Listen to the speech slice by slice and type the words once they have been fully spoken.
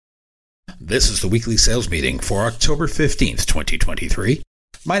This is the weekly sales meeting for October 15th, 2023.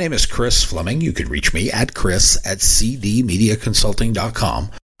 My name is Chris Fleming. You can reach me at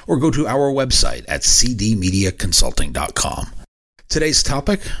chris@cdmediaconsulting.com or go to our website at cdmediaconsulting.com. Today's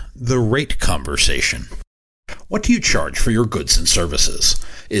topic, the rate conversation. What do you charge for your goods and services?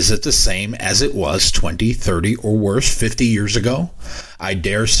 Is it the same as it was 20, 30, or worse 50 years ago? I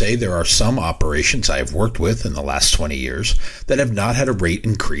dare say there are some operations I have worked with in the last 20 years that have not had a rate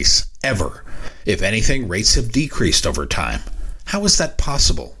increase ever. If anything, rates have decreased over time. How is that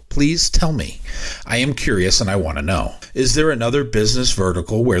possible? Please tell me. I am curious and I want to know. Is there another business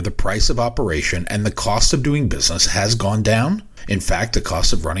vertical where the price of operation and the cost of doing business has gone down? In fact, the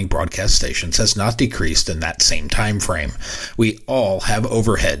cost of running broadcast stations has not decreased in that same time frame. We all have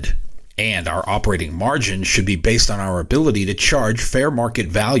overhead, and our operating margin should be based on our ability to charge fair market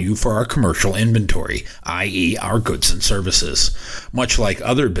value for our commercial inventory, i.e. our goods and services, much like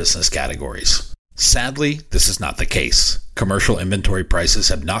other business categories. Sadly, this is not the case. Commercial inventory prices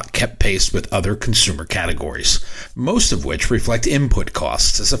have not kept pace with other consumer categories, most of which reflect input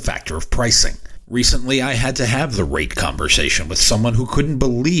costs as a factor of pricing. Recently, I had to have the rate conversation with someone who couldn't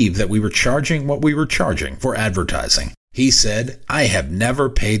believe that we were charging what we were charging for advertising. He said, "I have never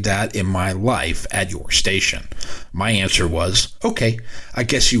paid that in my life at your station." My answer was, "Okay, I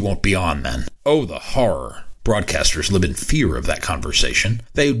guess you won't be on then." Oh, the horror. Broadcasters live in fear of that conversation.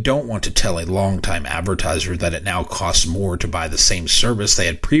 They don't want to tell a longtime advertiser that it now costs more to buy the same service they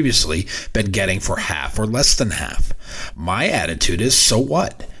had previously been getting for half or less than half. My attitude is, so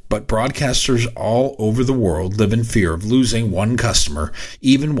what? But broadcasters all over the world live in fear of losing one customer,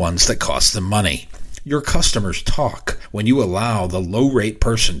 even ones that cost them money. Your customers talk. When you allow the low-rate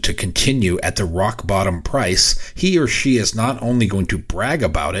person to continue at the rock-bottom price, he or she is not only going to brag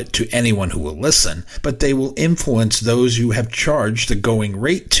about it to anyone who will listen, but they will influence those you have charged the going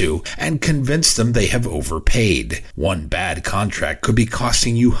rate to and convince them they have overpaid. One bad contract could be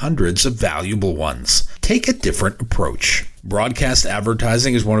costing you hundreds of valuable ones. Take a different approach. Broadcast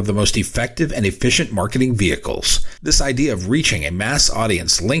advertising is one of the most effective and efficient marketing vehicles. This idea of reaching a mass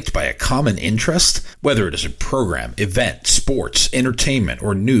audience linked by a common interest, whether it is a program, event, sports, entertainment,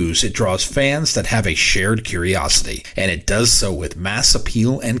 or news, it draws fans that have a shared curiosity, and it does so with mass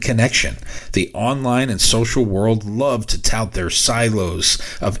appeal and connection. The online and social world love to tout their silos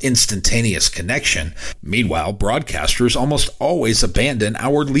of instantaneous connection. Meanwhile, broadcasters almost always abandon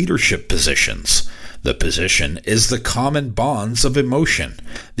our leadership positions. The position is the common bonds of emotion.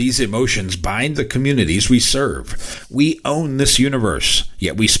 These emotions bind the communities we serve. We own this universe,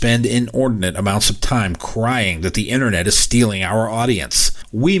 yet we spend inordinate amounts of time crying that the internet is stealing our audience.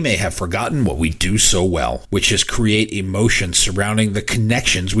 We may have forgotten what we do so well, which is create emotions surrounding the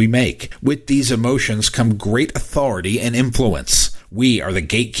connections we make. With these emotions come great authority and influence. We are the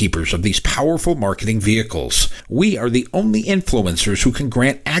gatekeepers of these powerful marketing vehicles. We are the only influencers who can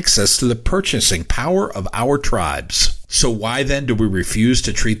grant access to the purchasing power of our tribes. So why then do we refuse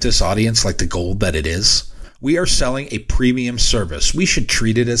to treat this audience like the gold that it is? We are selling a premium service. We should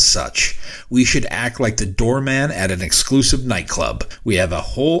treat it as such. We should act like the doorman at an exclusive nightclub. We have a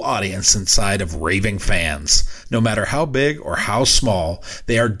whole audience inside of raving fans. No matter how big or how small,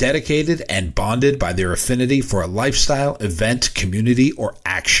 they are dedicated and bonded by their affinity for a lifestyle, event, community, or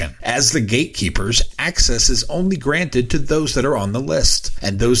action. As the gatekeepers, access is only granted to those that are on the list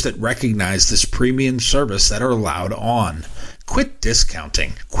and those that recognize this premium service that are allowed on. Quit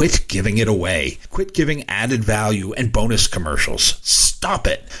discounting. Quit giving it away. Quit giving added value and bonus commercials. Stop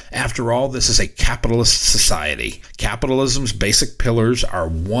it. After all, this is a capitalist society. Capitalism's basic pillars are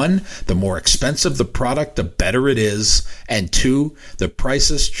 1, the more expensive the product, the better it is, and 2, the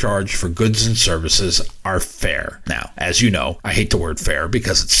prices charged for goods and services are fair. Now, as you know, I hate the word fair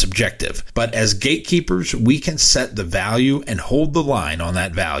because it's subjective, but as gatekeepers, we can set the value and hold the line on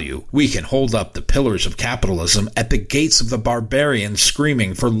that value. We can hold up the pillars of capitalism at the gates of the barbarians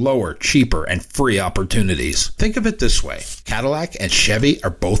screaming for lower, cheaper, and free opportunities. Think of it this way. Cadillac and Chevy are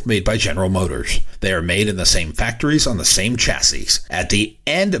both made by General Motors. They are made in the same factories on the same chassis. At the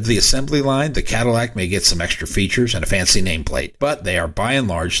end of the assembly line, the Cadillac may get some extra features and a fancy nameplate, but they are by and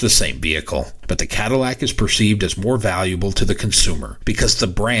large the same vehicle. But the Cadillac is perceived as more valuable to the consumer because the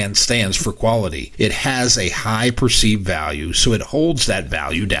brand stands for quality. It has a high perceived value, so it holds that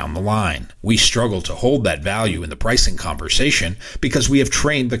value down the line. We struggle to hold that value in the pricing conversation because we have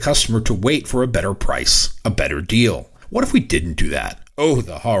trained the customer to wait for a better price, a better deal. What if we didn't do that? Oh,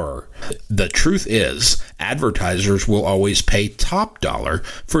 the horror. The truth is, advertisers will always pay top dollar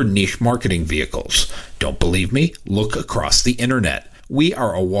for niche marketing vehicles. Don't believe me? Look across the internet. We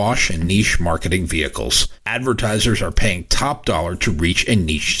are awash in niche marketing vehicles. Advertisers are paying top dollar to reach a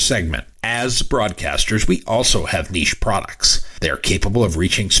niche segment. As broadcasters, we also have niche products. They are capable of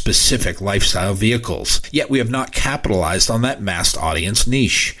reaching specific lifestyle vehicles, yet we have not capitalized on that mass audience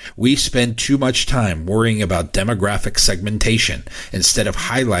niche. We spend too much time worrying about demographic segmentation instead of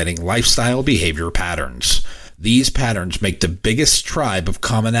highlighting lifestyle behavior patterns. These patterns make the biggest tribe of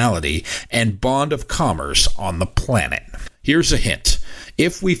commonality and bond of commerce on the planet. Here's a hint.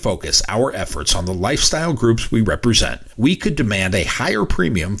 If we focus our efforts on the lifestyle groups we represent, we could demand a higher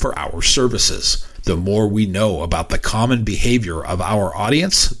premium for our services. The more we know about the common behavior of our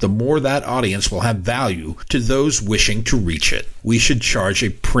audience, the more that audience will have value to those wishing to reach it. We should charge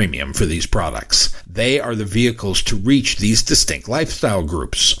a premium for these products. They are the vehicles to reach these distinct lifestyle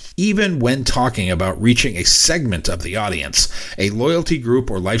groups. Even when talking about reaching a segment of the audience, a loyalty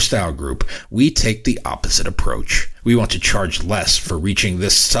group or lifestyle group, we take the opposite approach. We want to charge less for reaching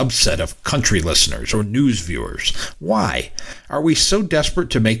this subset of country listeners or news viewers. Why? Are we so desperate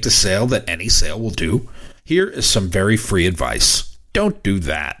to make the sale that any sale will do? Here is some very free advice. Don't do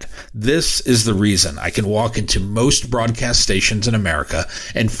that. This is the reason I can walk into most broadcast stations in America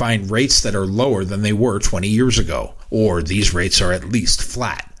and find rates that are lower than they were 20 years ago, or these rates are at least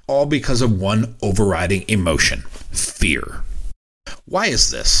flat, all because of one overriding emotion: fear. Why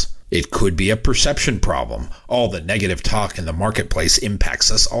is this? It could be a perception problem. All the negative talk in the marketplace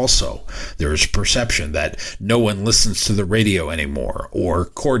impacts us also. There is perception that no one listens to the radio anymore, or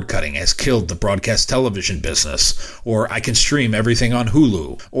cord cutting has killed the broadcast television business, or I can stream everything on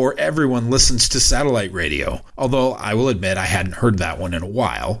Hulu, or everyone listens to satellite radio. Although I will admit I hadn't heard that one in a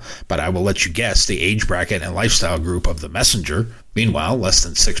while, but I will let you guess the age bracket and lifestyle group of the messenger. Meanwhile, less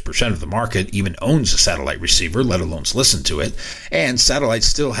than 6% of the market even owns a satellite receiver, let alone listen to it, and satellite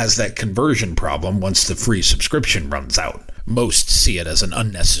still has that conversion problem once the free subscription runs out. Most see it as an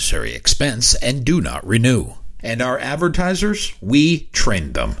unnecessary expense and do not renew. And our advertisers, we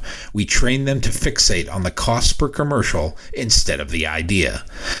train them. We train them to fixate on the cost per commercial instead of the idea.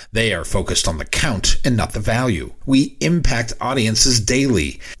 They are focused on the count and not the value. We impact audiences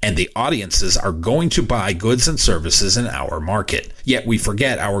daily, and the audiences are going to buy goods and services in our market. Yet we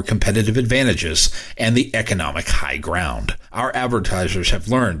forget our competitive advantages and the economic high ground. Our advertisers have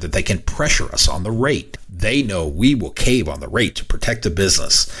learned that they can pressure us on the rate. They know we will cave on the rate to protect the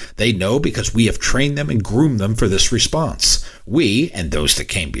business. They know because we have trained them and groomed them for this response. We, and those that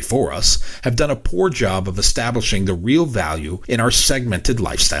came before us, have done a poor job of establishing the real value in our segmented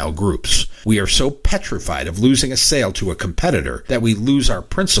lifestyle groups. We are so petrified of losing a sale to a competitor that we lose our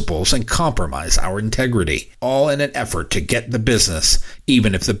principles and compromise our integrity, all in an effort to get the business,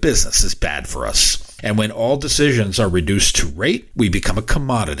 even if the business is bad for us. And when all decisions are reduced to rate, we become a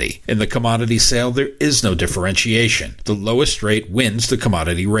commodity. In the commodity sale, there is no differentiation. The lowest rate wins the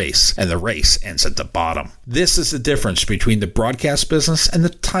commodity race, and the race ends at the bottom. This is the difference between the broadcast business and the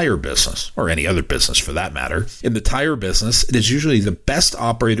tire business, or any other business for that matter. In the tire business, it is usually the best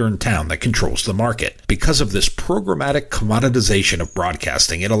operator in town that controls the market. Because of this programmatic commoditization of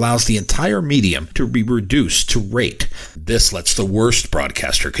broadcasting, it allows the entire medium to be reduced to rate. This lets the worst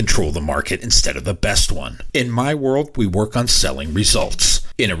broadcaster control the market instead of the best one. In my world, we work on selling results.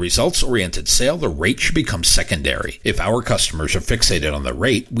 In a results-oriented sale, the rate should become secondary. If our customers are fixated on the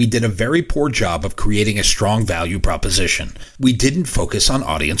rate, we did a very poor job of creating a strong value proposition. We didn't focus on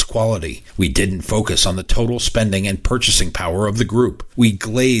audience quality. We didn't focus on the total spending and purchasing power of the group. We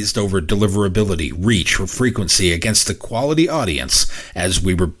glazed over deliverability, reach, or frequency against the quality audience as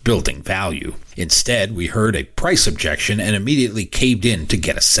we were building value. Instead, we heard a price objection and immediately caved in to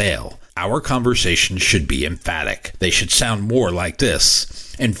get a sale. Our conversations should be emphatic. They should sound more like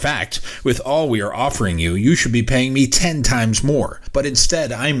this. In fact, with all we are offering you, you should be paying me 10 times more. But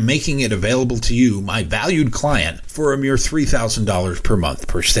instead, I'm making it available to you, my valued client, for a mere $3,000 per month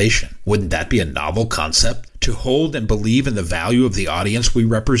per station. Wouldn't that be a novel concept? To hold and believe in the value of the audience we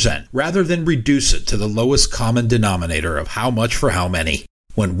represent, rather than reduce it to the lowest common denominator of how much for how many.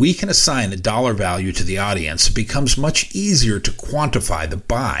 When we can assign a dollar value to the audience, it becomes much easier to quantify the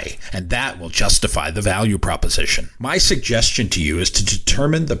buy, and that will justify the value proposition. My suggestion to you is to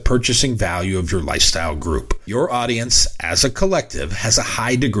determine the purchasing value of your lifestyle group. Your audience, as a collective, has a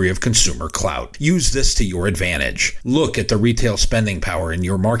high degree of consumer clout. Use this to your advantage. Look at the retail spending power in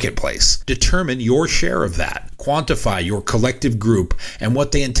your marketplace. Determine your share of that. Quantify your collective group and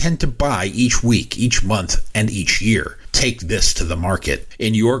what they intend to buy each week, each month, and each year. Take this to the market.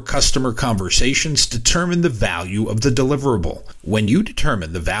 In your customer conversations, determine the value of the deliverable. When you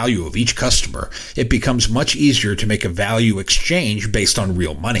determine the value of each customer, it becomes much easier to make a value exchange based on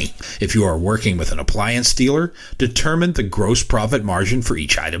real money. If you are working with an appliance dealer, determine the gross profit margin for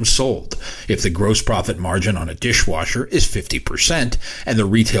each item sold. If the gross profit margin on a dishwasher is 50% and the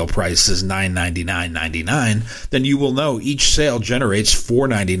retail price is $999.99, then you will know each sale generates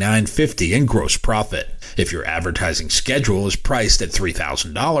 $499.50 in gross profit. If your advertising schedule is priced at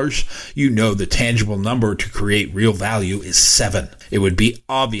 $3,000, you know the tangible number to create real value is 7. It would be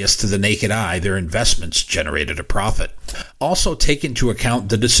obvious to the naked eye their investments generated a profit. Also take into account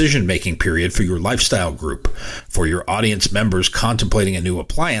the decision-making period for your lifestyle group. For your audience members contemplating a new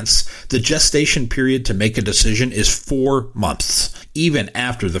appliance, the gestation period to make a decision is 4 months. Even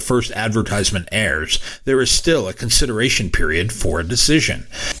after the first advertisement airs, there is still a consideration period for a decision.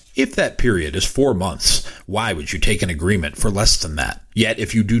 If that period is 4 months, why would you take an agreement for less than that? Yet,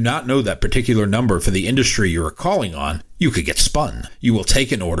 if you do not know that particular number for the industry you are calling on, you could get spun. You will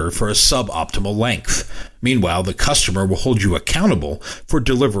take an order for a suboptimal length. Meanwhile, the customer will hold you accountable for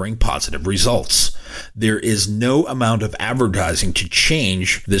delivering positive results. There is no amount of advertising to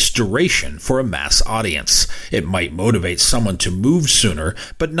change this duration for a mass audience. It might motivate someone to move sooner,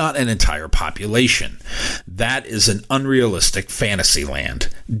 but not an entire population. That is an unrealistic fantasy land.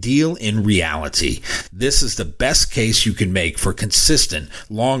 Deal in reality. This is the best case you can make for consistent,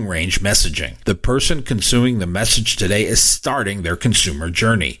 long-range messaging. The person consuming the message today is starting their consumer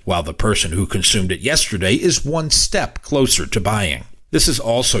journey, while the person who consumed it yesterday is one step closer to buying. This is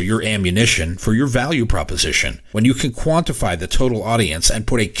also your ammunition for your value proposition. When you can quantify the total audience and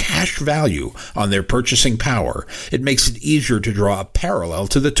put a cash value on their purchasing power, it makes it easier to draw a parallel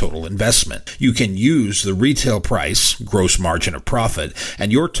to the total investment. You can use the retail price, gross margin of profit, and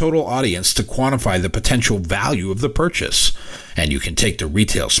your total audience to quantify the potential value of the purchase. And you can take the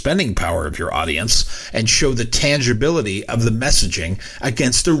retail spending power of your audience and show the tangibility of the messaging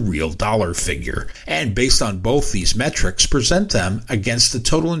against a real dollar figure. And based on both these metrics, present them against the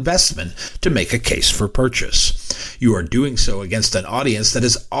total investment to make a case for purchase. You are doing so against an audience that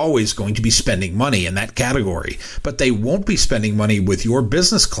is always going to be spending money in that category, but they won't be spending money with your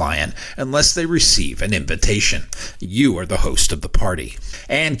business client unless they receive an invitation. You are the host of the party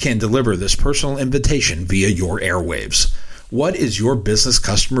and can deliver this personal invitation via your airwaves. What is your business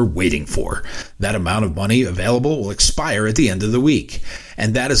customer waiting for? That amount of money available will expire at the end of the week.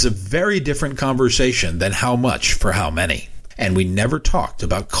 And that is a very different conversation than how much for how many. And we never talked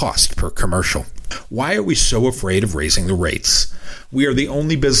about cost per commercial. Why are we so afraid of raising the rates? We are the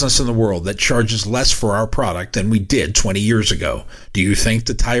only business in the world that charges less for our product than we did 20 years ago. Do you think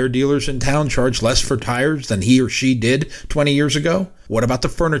the tire dealers in town charge less for tires than he or she did 20 years ago? What about the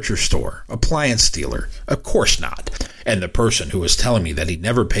furniture store, appliance dealer? Of course not. And the person who was telling me that he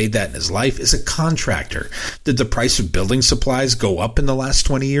never paid that in his life is a contractor. Did the price of building supplies go up in the last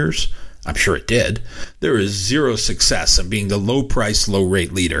 20 years? I'm sure it did. There is zero success in being the low-price,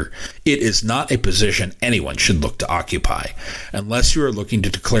 low-rate leader. It is not a position anyone should look to occupy, unless you are looking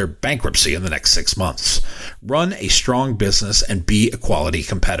to declare bankruptcy in the next 6 months. Run a strong business and be a quality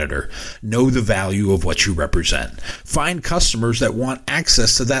competitor. Know the value of what you represent. Find customers that want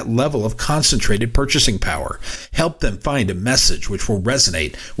access to that level of concentrated purchasing power. Help them find a message which will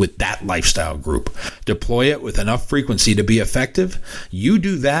resonate with that lifestyle group. Deploy it with enough frequency to be effective. You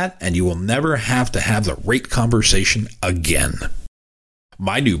do that, and you will never have to have the rate conversation again.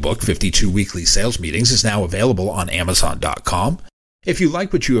 My new book, 52 Weekly Sales Meetings, is now available on Amazon.com. If you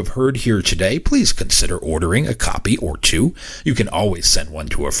like what you have heard here today, please consider ordering a copy or two. You can always send one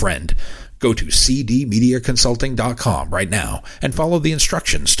to a friend. Go to cdmediaconsulting.com right now and follow the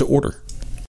instructions to order.